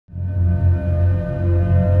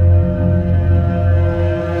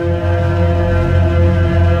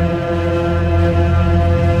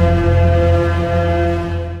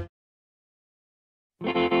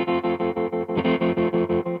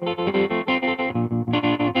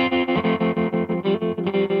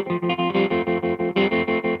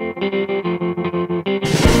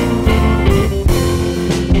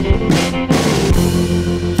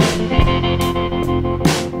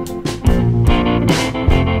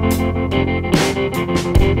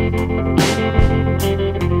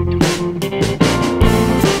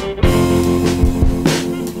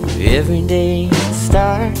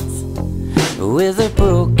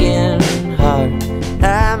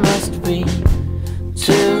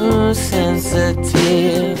too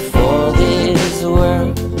sensitive for this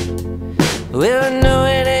world. Well, I know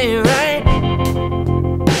it ain't right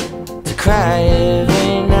to cry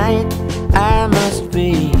every night. I must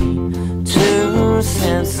be too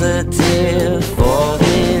sensitive for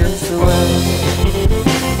this world.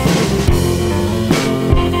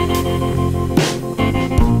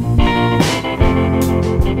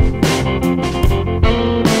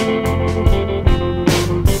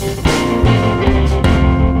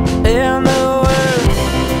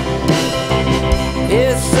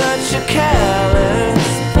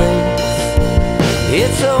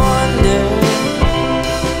 It's a wonder,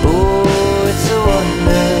 oh, it's a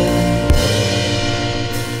wonder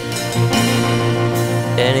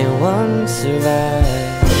anyone survives.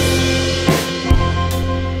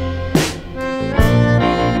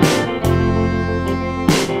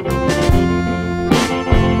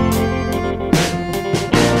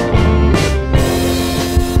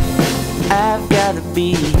 I've gotta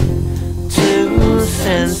be too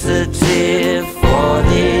sensitive for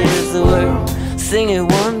this world. Sing it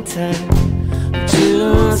one time.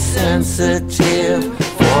 Too sensitive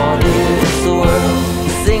for this world.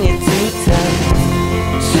 Sing it 2 times.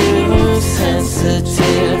 Too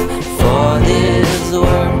sensitive for this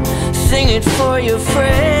world. Sing it for your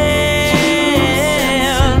friends.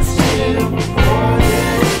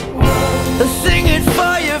 Sing it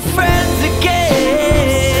for your friends again.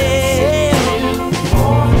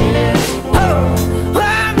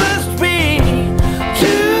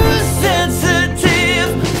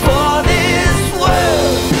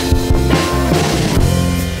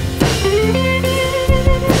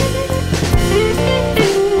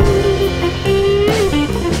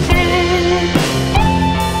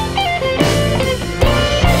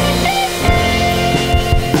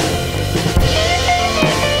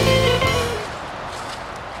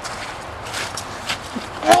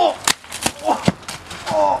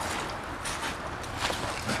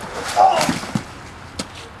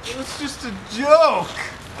 It's just a joke.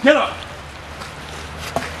 Get up.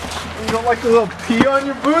 You don't like a little pee on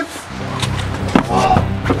your boots?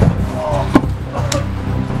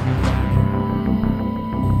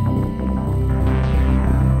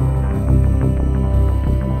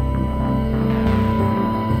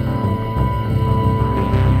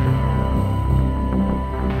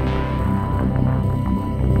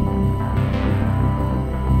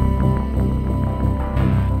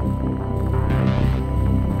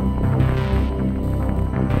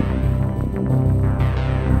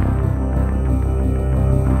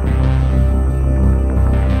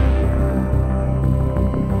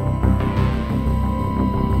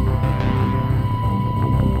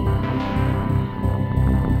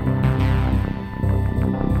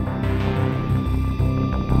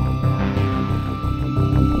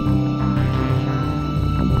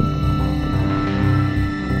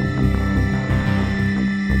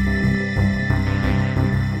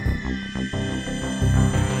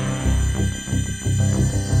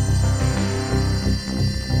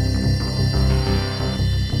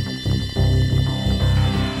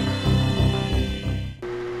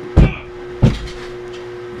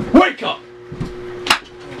 Wake up!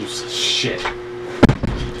 Piece of shit.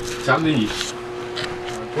 Time to eat.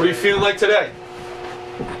 What are you feeling like today?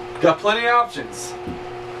 Got plenty of options.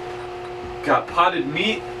 Got potted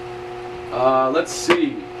meat. Let's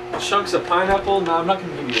see. Chunks of pineapple. No, I'm not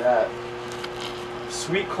gonna give you that.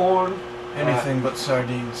 Sweet corn. Anything but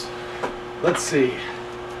sardines. Let's see.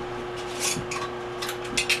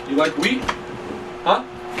 You like wheat? Huh?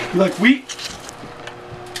 You like wheat?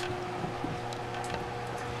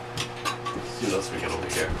 Let's see what else we got over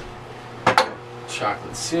here.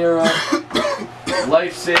 Chocolate syrup.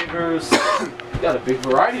 Lifesavers. You got a big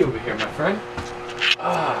variety over here, my friend.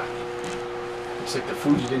 Ah. Looks like the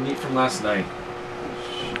food you didn't eat from last night.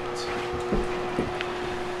 Shit.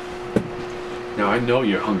 Now I know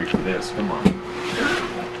you're hungry for this. Come on.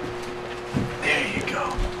 There you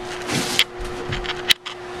go.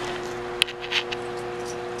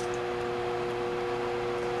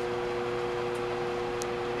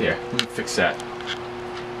 Here, let me fix that.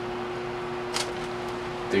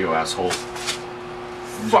 There you go, asshole.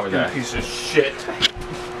 Fucking that. Piece of shit.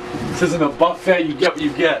 This isn't a buffet, you get what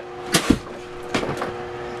you get.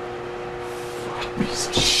 Fucking piece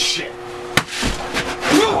of shit.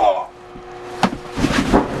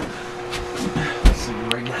 Listen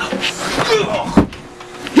right now.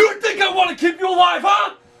 You think I want to keep you alive,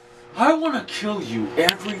 huh? I want to kill you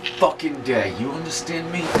every fucking day. You understand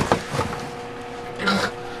me?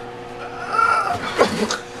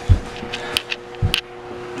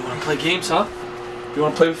 You want to play games, huh? You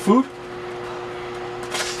want to play with food?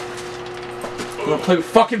 You wanna play with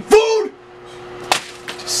fucking food?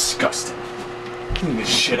 Disgusting. Clean this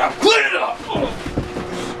shit up. Clean it up!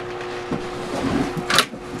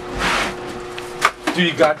 Do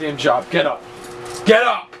your goddamn job. Get up. Get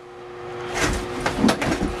up!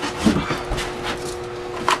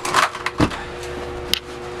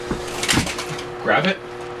 Grab it.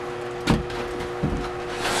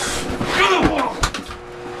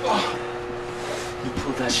 You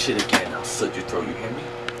pull that shit again, I'll slit your throat, you hear me?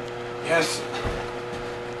 Yes.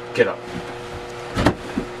 Get up.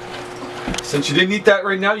 Since you didn't eat that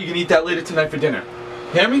right now, you can eat that later tonight for dinner.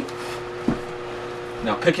 Hear me?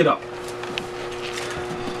 Now pick it up.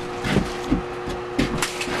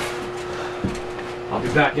 I'll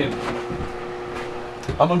be back in.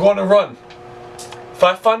 I'm going to run. If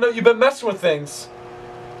I find out you've been messing with things,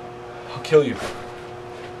 I'll kill you.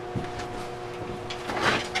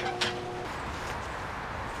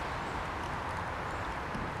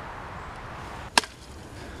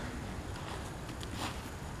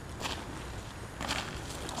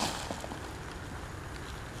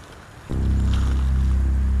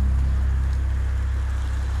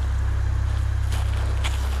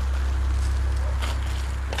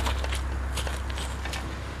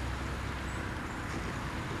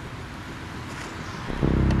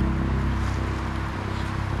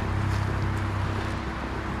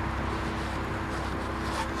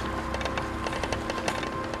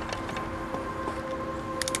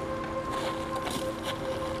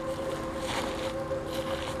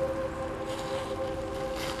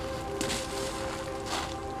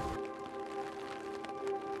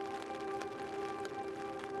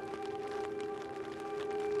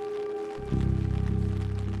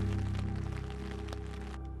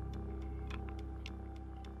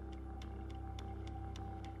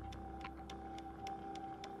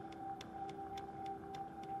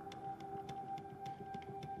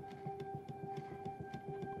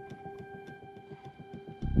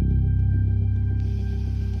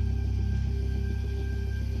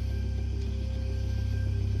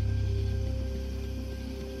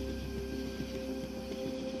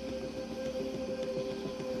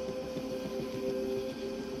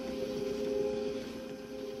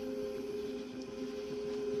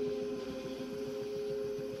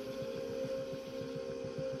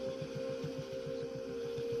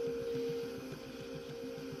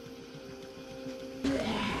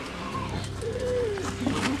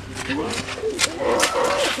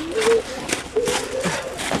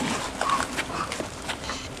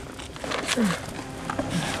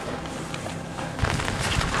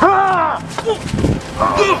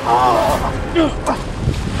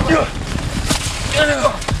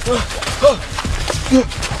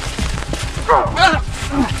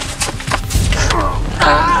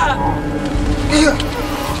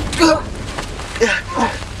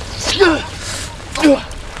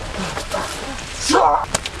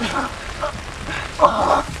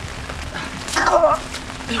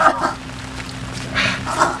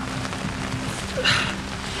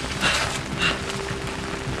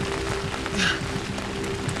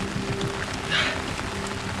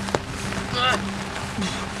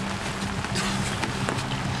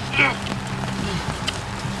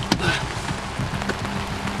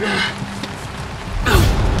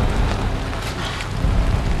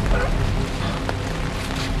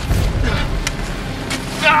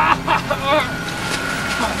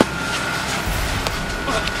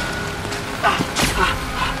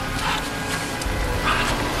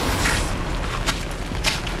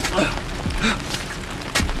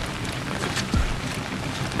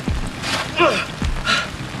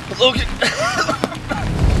 Logan.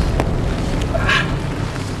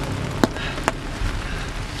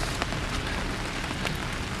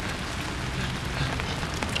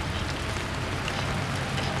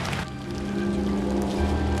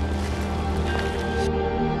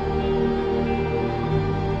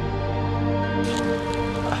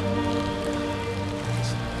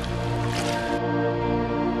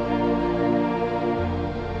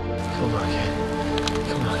 Come on, kid.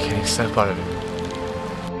 Come on, kid. Snap out of it.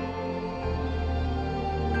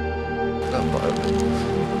 Snap out of it.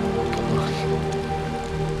 Come on.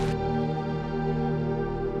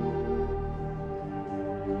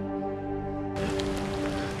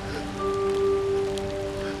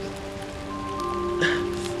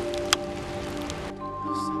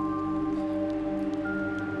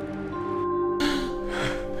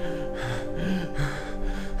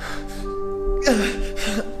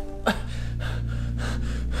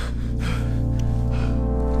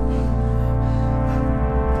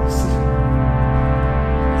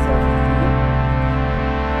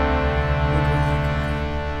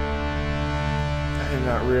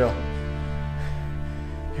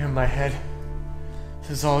 You're in my head. This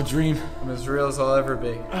is all a dream. I'm as real as I'll ever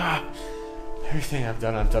be. Everything I've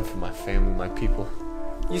done for my family, my people.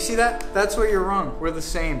 You see that? That's where you're wrong. We're the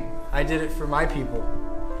same. I did it for my people.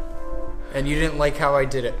 And you didn't like how I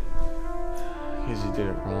did it. Because you did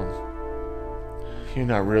it wrong. You're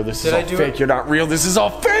not real. This is Did I all do fake. it? You're not real. This is all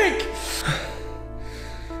fake!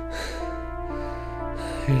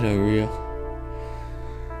 You're not real.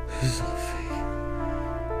 This is all fake.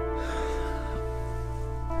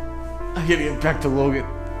 I gotta get back to Logan.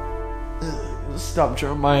 Stop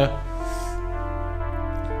Jeremiah.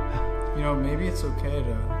 You know, maybe it's okay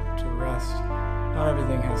to rest. Not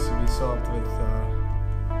everything has to be solved with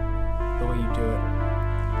the way you do it.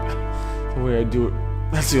 The way I do it,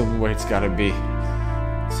 that's the only way it's gotta be.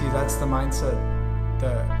 See, that's the mindset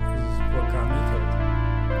that is what got me killed.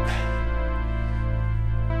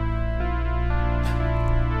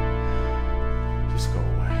 Just go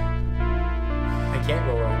away. I can't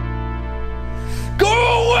go away. Go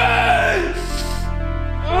away!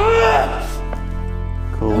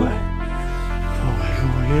 Go away. Go away, go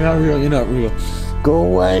away. You're not real, you're not real. Go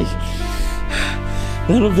away.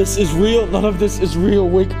 None of this is real. None of this is real.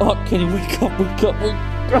 Wake up. Can you wake up? Wake up. Wake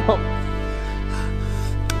up.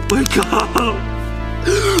 Wake up.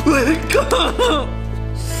 Wake up.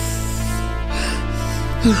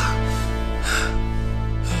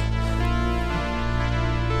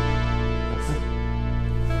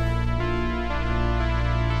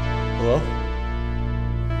 Hello?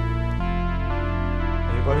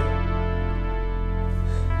 Anybody?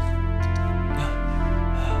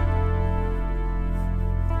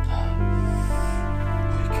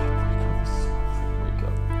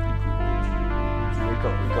 Wake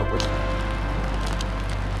up.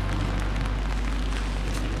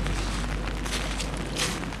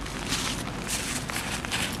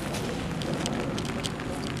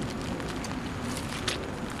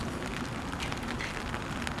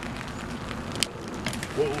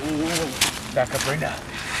 Whoa. Back up right now.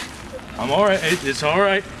 I'm all right. It's all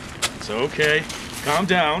right. It's okay. Calm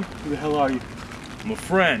down. Who the hell are you? I'm a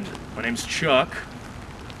friend. My name's Chuck.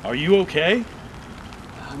 Are you okay?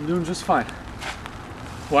 I'm doing just fine.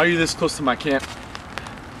 Why are you this close to my camp?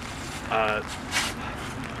 I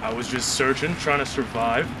was just searching, trying to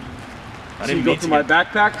survive. I So didn't you go mean through to my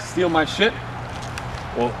backpack, steal my shit?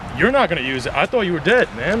 Well, you're not gonna use it. I thought you were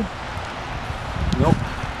dead, man. Nope.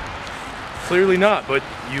 Clearly not, but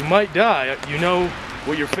you might die. You know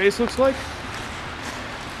what your face looks like?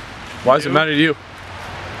 Why does it matter to you?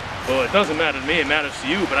 Well, it doesn't matter to me. It matters to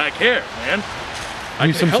you, but I care, man. Are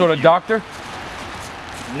you can some help sort of you. doctor?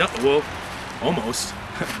 No, well, almost.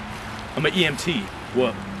 I'm an EMT.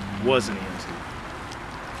 What was an EMT?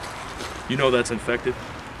 You know that's infected?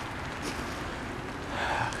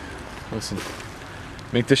 Listen,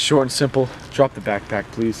 make this short and simple. Drop the backpack,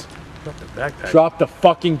 please. Drop the backpack. Drop the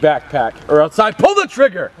fucking backpack, or else I pull the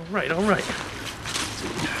trigger! All right.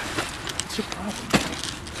 What's your problem?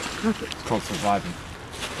 It's called surviving.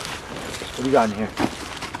 What do you got in here?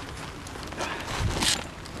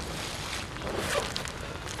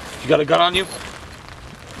 You got a gun on you?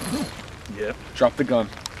 Yeah. Drop the gun.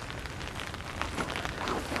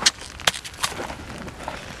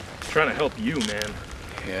 Trying to help you, man.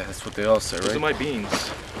 Yeah, that's what they all say, Those are my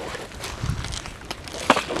beans.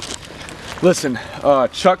 Listen,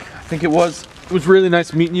 Chuck, I think it was really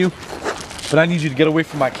nice meeting you, but I need you to get away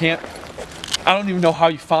from my camp. I don't even know how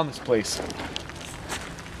you found this place.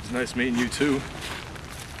 It's nice meeting you too.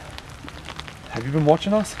 Have you been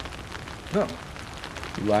watching us? No.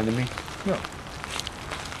 You lying to me? No.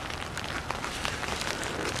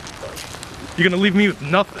 You're gonna leave me with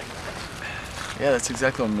nothing. Yeah, that's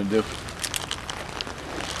exactly what I'm gonna do.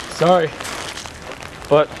 Sorry,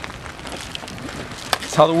 but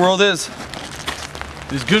it's how the world is.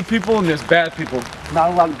 There's good people and there's bad people.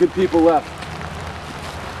 Not a lot of good people left.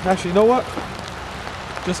 Actually, you know what?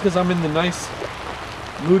 Just because I'm in the nice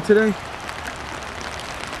mood today,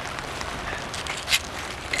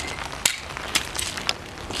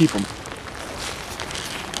 keep them.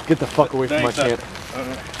 Get the fuck away from my Thanks, camp. I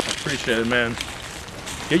appreciate it, man.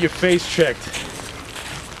 Get your face checked.